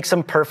 this makes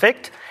them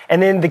perfect.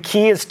 And then the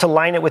key is to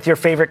line it with your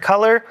favorite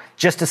color,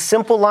 just a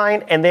simple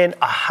line, and then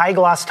a high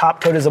gloss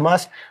top coat is a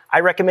must. I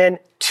recommend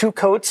 2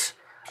 coats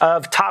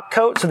of top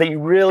coat so that you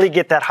really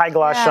get that high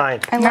gloss shine.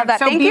 I love that.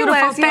 So Thank beautiful.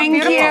 you, Liz. Thank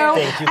you.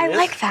 Thank you, I Liz.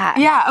 like that.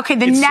 Yeah. Okay.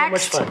 The It's so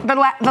next, much fun.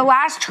 the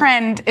last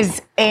trend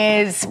is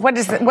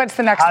what's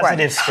the next one?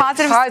 Positive space.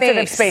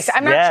 Positive space.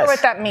 I'm not sure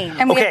what that means.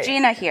 And we have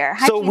Gina here.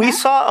 Hi, So Gina. we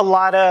saw a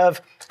lot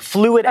of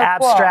fluid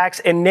abstracts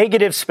and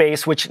negative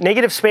space, which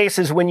negative space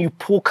is when you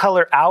pull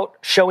color out,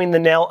 showing the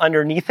nail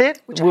underneath it.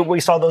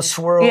 We saw those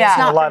swirls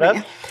a lot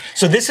of.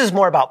 So this is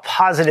more about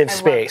positive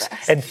space.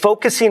 And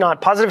focusing on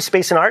positive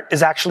space in art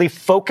is actually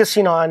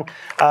focusing on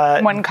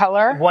one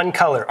color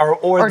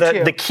or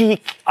the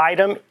key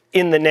item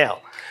in the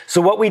nail.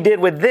 So what we did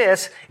with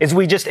this is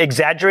we just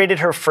exaggerated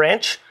her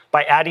French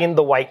by adding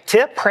the white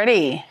tip.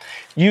 Pretty.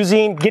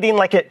 Getting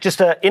like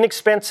just an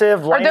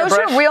inexpensive liner brush. Are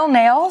those your real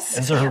nails?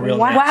 Those are her real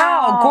nails.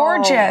 Wow,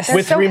 gorgeous.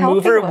 With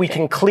remover, we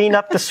can clean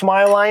up the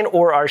smile line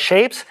or our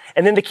shapes.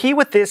 And then the key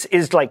with this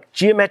is like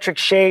geometric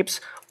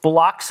shapes,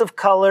 blocks of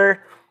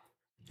color.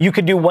 You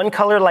could do one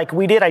color like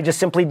we did. I just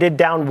simply did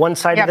down one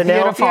side of the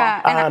nail. Beautiful.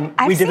 And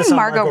we did I've this seen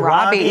on Margot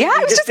Robbie. Yeah, I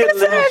we was just just did going to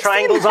say, little I've seen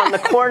triangles on the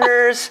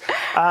corners.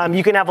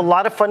 You can have a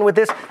lot of fun with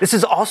this. This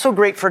is also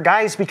great for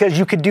guys because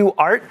you could do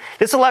art.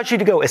 This allows you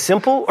to go as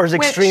simple or as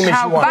extreme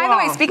as you want. By the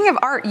way, speaking of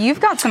art, you've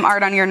got some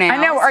art on your nails. I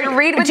know.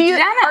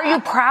 Jenna. Are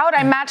you proud?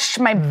 I matched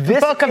my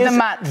book of the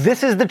month.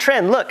 This is the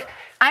trend. Look.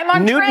 I'm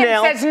on nude trend,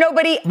 nail says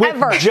nobody with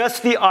ever.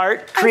 Just the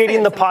art,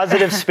 creating the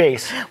positive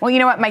space. Well, you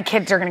know what? My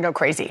kids are going to go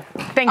crazy.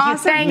 Thank you.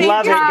 Thank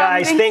Love you, it,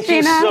 guys. Thank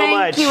you Gina. so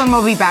much. Thank you, and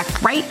we'll be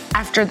back right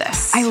after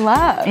this. I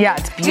love. Yeah,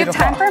 it's beautiful. Do you have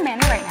time for a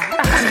Manny right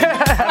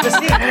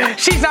now?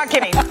 She's not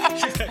kidding.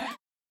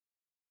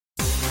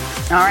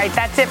 All right,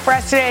 that's it for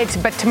us today.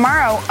 But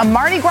tomorrow, a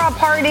Mardi Gras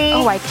party.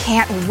 Oh, I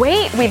can't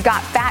wait. We've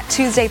got Fat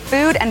Tuesday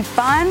food and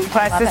fun.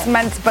 Plus, this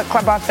month's book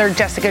club author,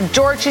 Jessica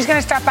George, she's going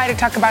to stop by to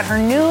talk about her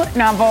new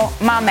novel,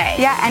 MAAME.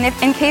 Yeah, and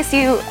if in case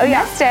you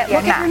missed it,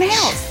 look at her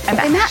nails. And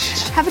They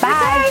match. Have a good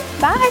day.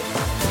 Bye.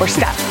 We're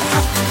stuck.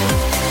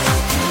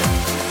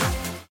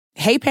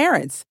 Hey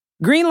parents,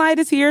 Greenlight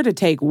is here to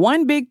take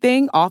one big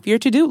thing off your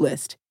to-do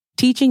list,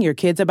 teaching your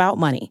kids about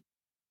money.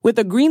 With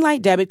a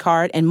Greenlight debit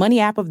card and money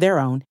app of their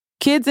own,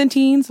 kids and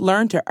teens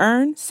learn to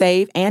earn,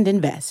 save, and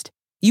invest.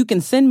 You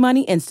can send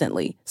money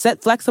instantly,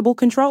 set flexible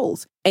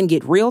controls, and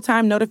get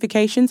real-time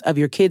notifications of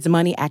your kids'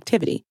 money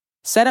activity.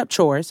 Set up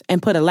chores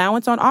and put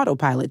allowance on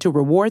autopilot to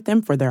reward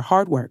them for their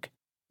hard work.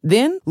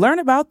 Then learn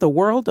about the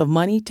world of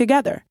money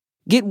together.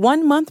 Get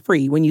 1 month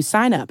free when you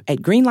sign up at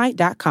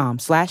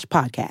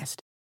greenlight.com/podcast.